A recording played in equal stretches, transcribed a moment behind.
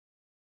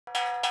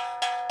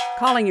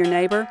Calling your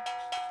neighbor?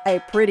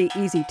 A pretty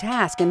easy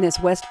task in this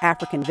West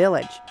African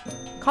village.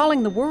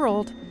 Calling the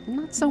world?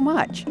 Not so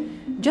much.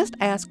 Just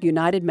ask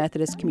United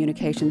Methodist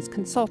Communications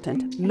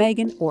consultant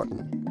Megan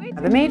Orton.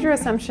 The major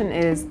assumption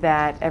is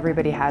that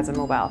everybody has a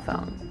mobile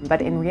phone,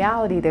 but in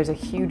reality there's a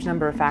huge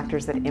number of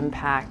factors that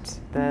impact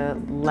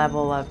the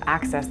level of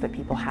access that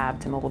people have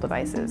to mobile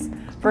devices.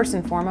 First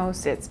and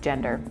foremost, it's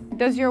gender.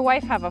 Does your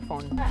wife have a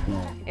phone?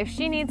 No. If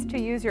she needs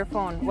to use your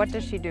phone, what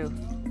does she do?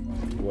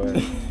 Well,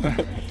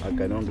 I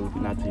cannot do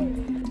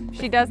nothing.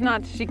 She does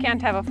not, she can't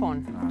have a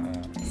phone.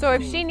 So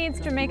if she needs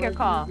to make a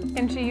call,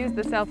 can she use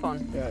the cell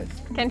phone? Yes.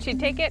 Can she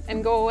take it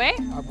and go away?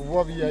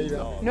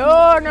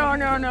 No.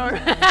 No.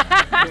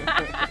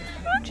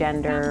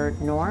 Gender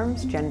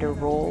norms, gender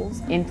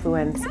roles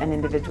influence an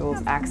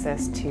individual's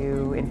access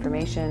to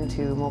information,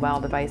 to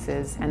mobile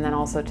devices, and then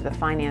also to the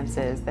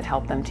finances that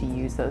help them to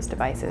use those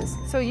devices.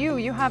 So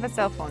you have a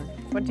cell phone.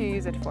 What do you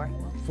use it for?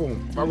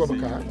 Phone.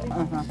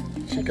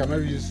 She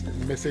cannot use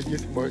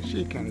messages, but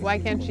she can. Why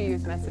can't she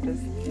use messages?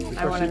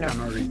 I want to know.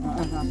 Cannot read.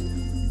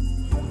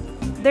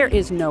 There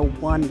is no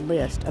one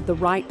list of the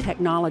right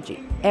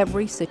technology.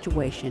 Every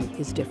situation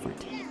is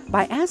different.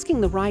 By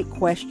asking the right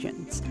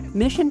questions,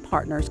 mission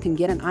partners can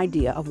get an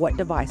idea of what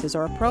devices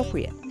are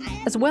appropriate,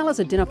 as well as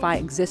identify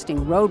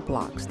existing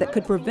roadblocks that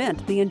could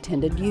prevent the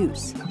intended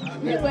use.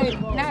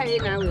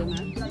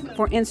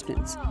 For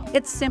instance,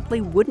 it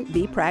simply wouldn't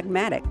be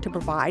pragmatic to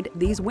provide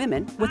these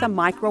women with a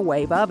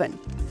microwave oven.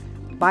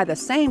 By the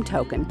same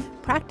token,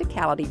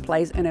 practicality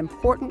plays an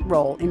important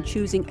role in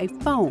choosing a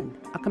phone,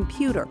 a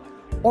computer,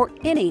 or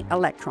any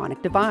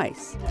electronic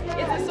device.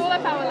 It's a solar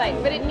power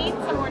light, but it needs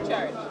some more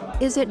charge.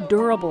 Is it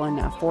durable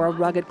enough for a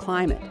rugged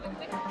climate?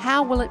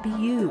 How will it be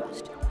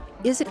used?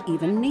 Is it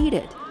even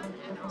needed?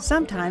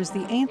 Sometimes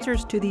the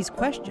answers to these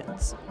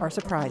questions are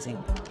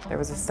surprising. There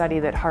was a study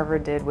that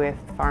Harvard did with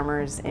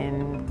farmers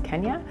in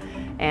Kenya,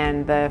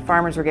 and the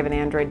farmers were given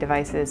Android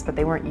devices, but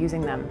they weren't using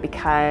them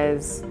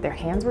because their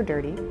hands were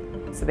dirty,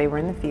 so they were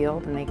in the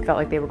field and they felt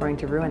like they were going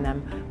to ruin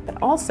them,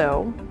 but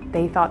also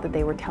they thought that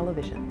they were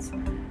televisions.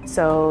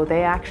 So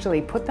they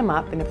actually put them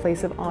up in a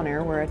place of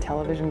honor where a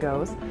television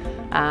goes,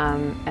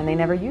 and they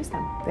never used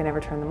them. They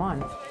never turned them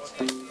on.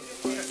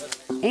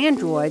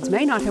 Androids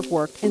may not have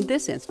worked in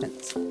this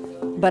instance,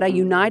 but a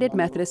United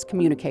Methodist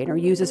communicator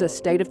uses a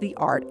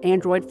state-of-the-art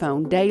Android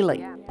phone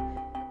daily.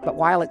 But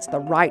while it's the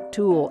right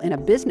tool in a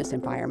business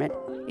environment,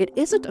 it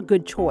isn't a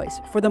good choice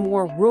for the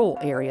more rural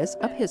areas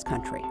of his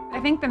country. I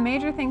think the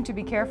major thing to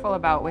be careful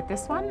about with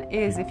this one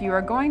is if you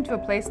are going to a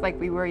place like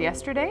we were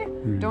yesterday,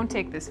 don't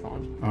take this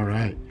phone. All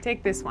right.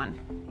 Take this one.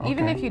 Okay.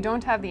 Even if you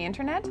don't have the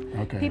internet,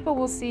 people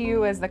will see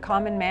you as the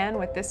common man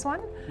with this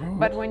one.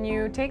 But when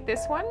you take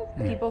this one,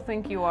 people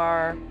think you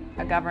are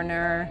a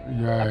governor,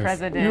 a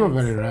president. You're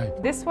very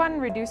right. This one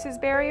reduces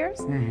barriers.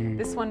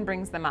 This one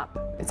brings them up.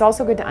 It's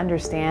also good to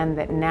understand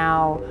that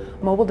now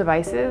mobile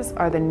devices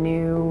are the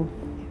new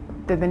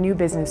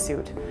business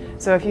suit.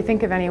 So if you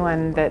think of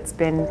anyone that's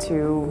been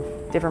to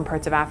different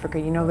parts of Africa,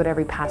 you know that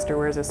every pastor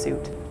wears a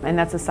suit. And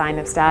that's a sign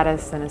of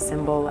status and a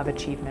symbol of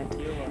achievement.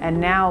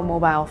 And now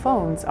mobile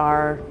phones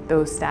are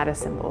those status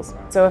symbols.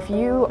 So if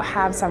you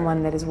have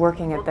someone that is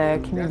working at the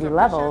community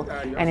level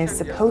and is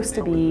supposed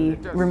to be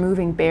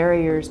removing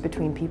barriers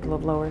between people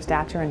of lower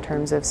stature in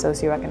terms of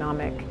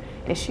socioeconomic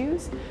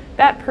issues,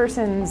 that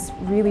person's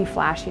really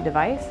flashy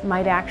device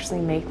might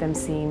actually make them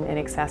seem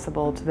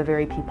inaccessible to the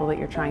very people that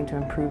you're trying to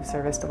improve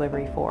service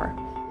delivery for.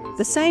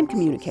 The same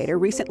communicator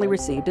recently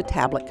received a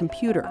tablet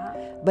computer,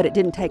 but it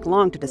didn't take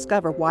long to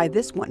discover why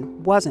this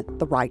one wasn't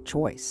the right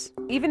choice.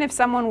 Even if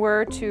someone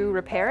were to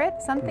repair it,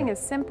 something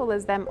as simple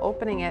as them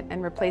opening it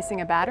and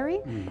replacing a battery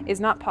is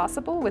not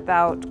possible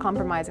without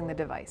compromising the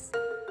device.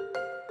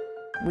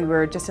 We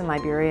were just in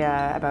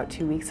Liberia about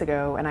 2 weeks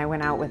ago, and I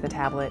went out with a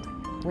tablet.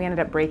 We ended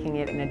up breaking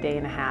it in a day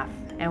and a half,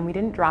 and we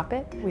didn't drop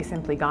it. We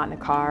simply got in a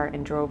car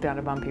and drove down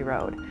a bumpy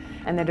road.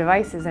 And the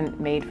device isn't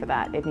made for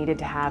that. It needed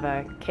to have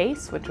a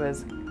case, which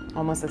was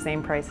almost the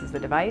same price as the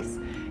device,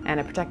 and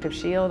a protective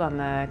shield on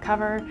the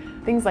cover,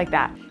 things like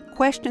that.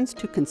 Questions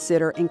to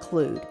consider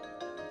include: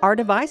 are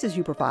devices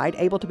you provide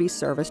able to be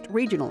serviced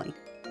regionally?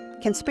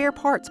 Can spare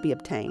parts be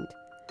obtained?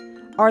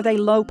 Are they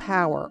low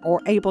power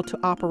or able to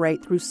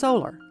operate through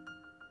solar?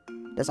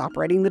 Does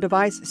operating the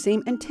device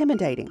seem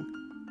intimidating?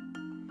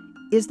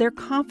 Is there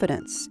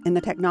confidence in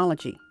the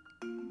technology?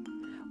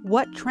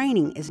 What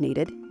training is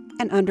needed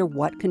and under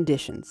what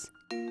conditions?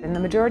 In the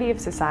majority of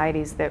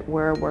societies that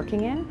we're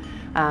working in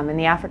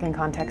the African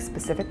context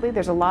specifically,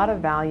 there's a lot of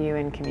value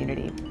in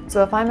community.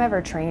 So if I'm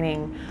ever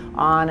training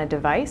on a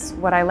device,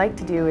 what I like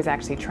to do is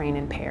actually train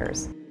in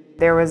pairs.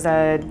 There was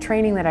a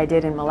training that I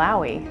did in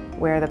Malawi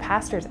where the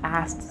pastors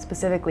asked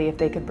specifically if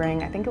they could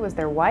bring, I think it was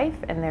their wife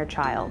and their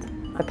child.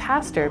 The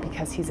pastor,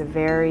 because he's a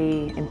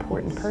very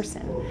important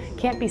person,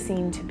 can't be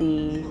seen to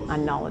be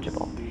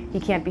unknowledgeable. He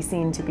can't be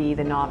seen to be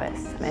the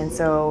novice. And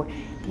so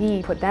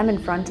he put them in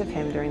front of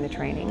him during the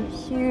training.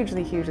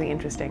 Hugely, hugely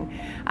interesting.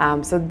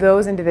 So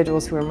those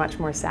individuals who are much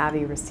more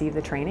savvy received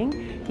the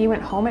training. He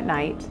went home at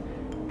night.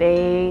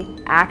 They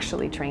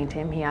actually trained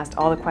him. He asked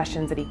all the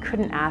questions that he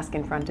couldn't ask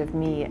in front of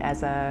me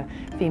as a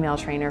female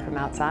trainer from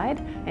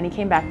outside, and he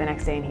came back the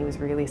next day and he was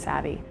really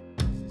savvy.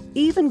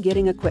 Even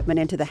getting equipment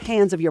into the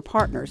hands of your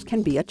partners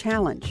can be a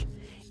challenge.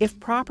 If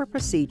proper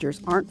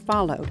procedures aren't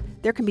followed,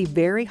 there can be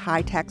very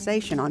high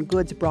taxation on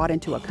goods brought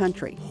into a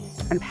country.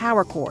 And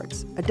power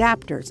cords,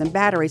 adapters, and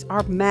batteries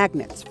are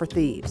magnets for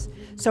thieves,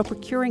 so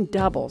procuring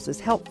doubles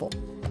is helpful,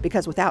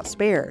 because without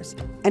spares,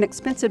 an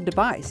expensive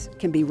device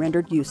can be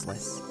rendered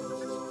useless.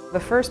 The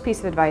first piece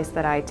of advice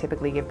that I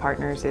typically give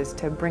partners is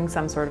to bring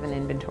some sort of an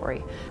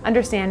inventory.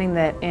 Understanding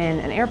that in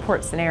an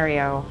airport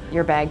scenario,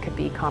 your bag could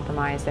be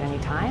compromised at any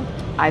time.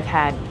 I've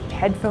had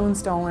headphones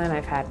stolen,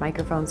 I've had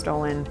microphones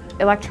stolen.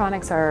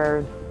 Electronics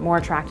are more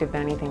attractive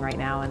than anything right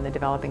now in the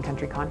developing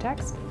country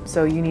context.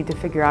 So you need to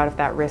figure out if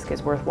that risk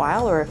is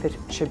worthwhile or if it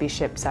should be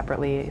shipped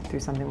separately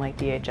through something like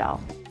DHL.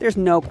 There's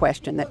no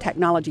question that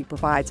technology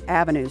provides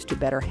avenues to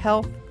better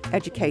health,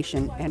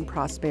 education, and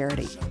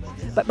prosperity.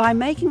 But by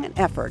making an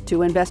effort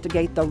to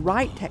investigate the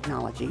right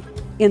technology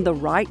in the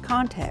right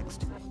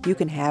context, you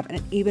can have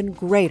an even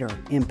greater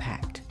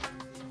impact.